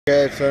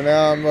Okay, so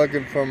now I'm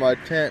looking for my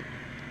tent.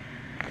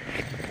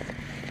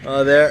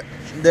 Oh, there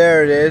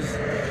it is.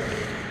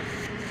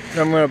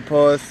 So I'm gonna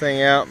pull this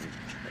thing out,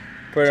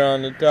 put it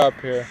on the top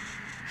here.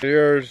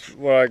 Here's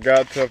what I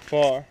got so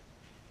far.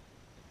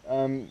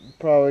 I'm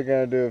probably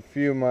gonna do a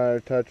few minor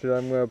touches.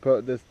 I'm gonna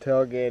put this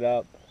tailgate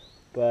up,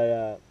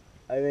 but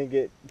I think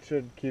it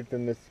should keep the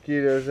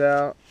mosquitoes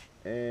out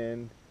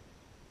and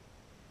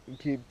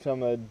keep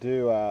some of the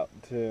dew out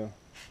too.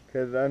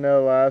 Cause I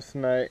know last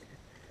night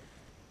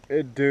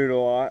it dewed a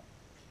lot,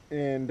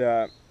 and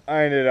I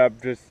ended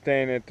up just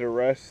staying at the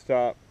rest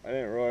stop. I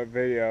didn't really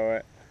video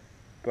it,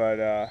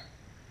 but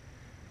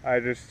I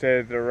just stayed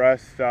at the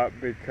rest stop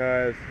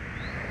because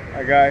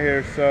I got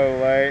here so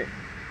late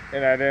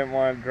and I didn't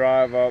want to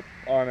drive up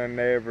on a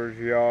neighbor's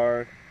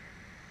yard,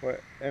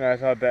 and I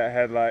thought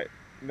that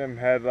them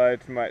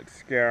headlights might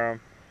scare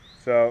them,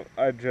 so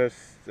I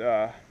just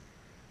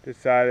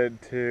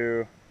decided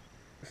to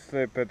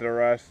sleep at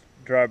the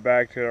drive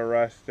back to the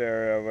rest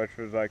area, which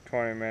was like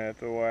 20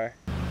 minutes away.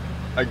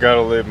 I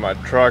gotta leave my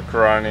truck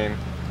running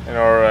in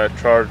order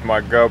to charge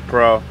my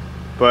GoPro,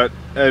 but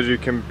as you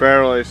can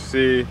barely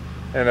see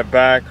in the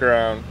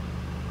background,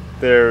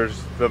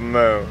 there's the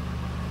moon,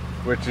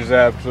 which is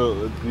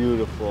absolutely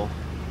beautiful.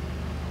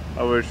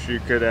 I wish you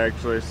could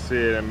actually see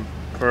it in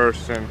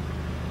person,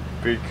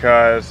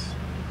 because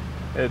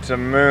it's a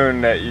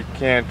moon that you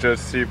can't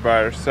just see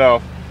by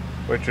yourself,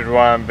 which is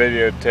why I'm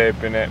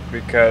videotaping it,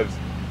 because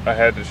I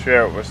had to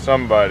share it with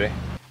somebody.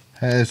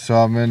 Hey, so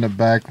I'm in the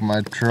back of my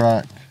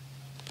truck.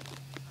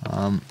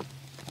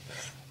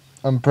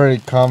 I'm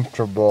pretty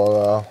comfortable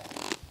though,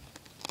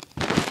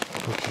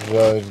 which is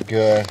always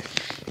good.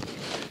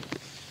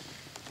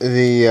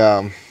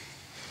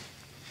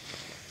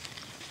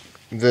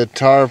 The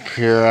tarp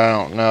here, I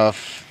don't know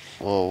if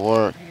will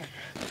work,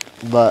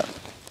 but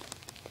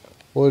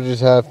we'll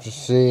just have to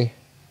see.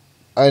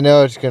 I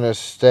know it's gonna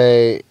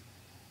stay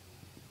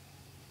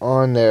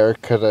on there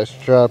because I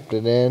strapped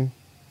it in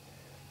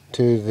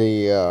to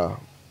the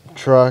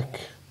truck,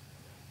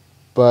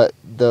 but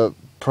the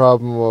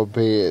problem will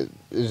be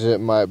is it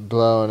might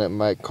blow and it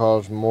might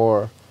cause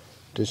more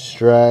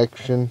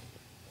distraction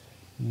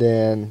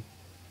than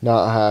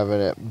not having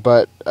it.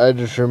 But I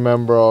just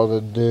remember all the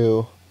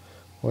dew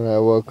when I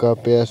woke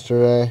up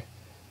yesterday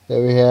that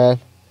we had,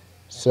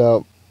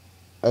 so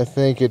I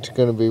think it's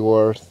gonna be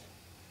worth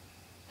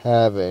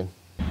having.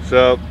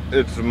 So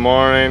it's the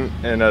morning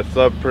and I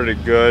slept pretty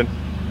good.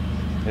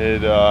 It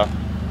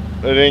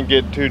didn't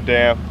get too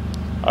damp.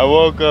 I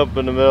woke up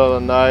in the middle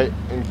of the night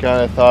and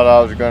kind of thought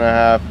I was gonna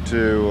have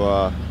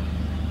to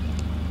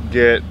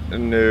get a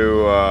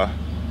new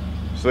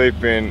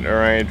sleeping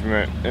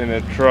arrangement in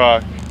the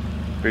truck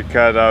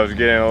because I was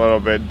getting a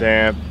little bit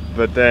damp,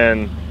 but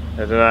then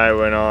as the night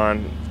went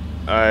on,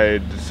 I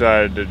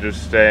decided to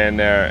just stay in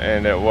there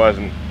and it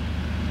wasn't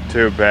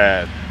too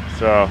bad.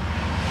 So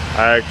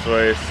I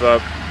actually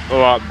slept a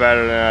lot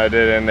better than I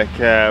did in the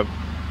cab,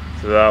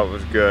 so that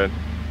was good.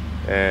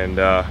 And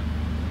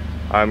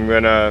I'm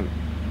gonna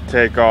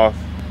take off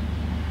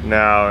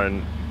now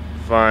and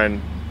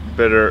find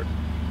bigger,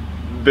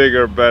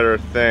 better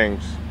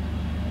things.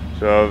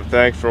 So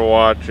thanks for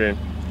watching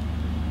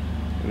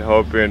and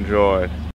hope you enjoyed.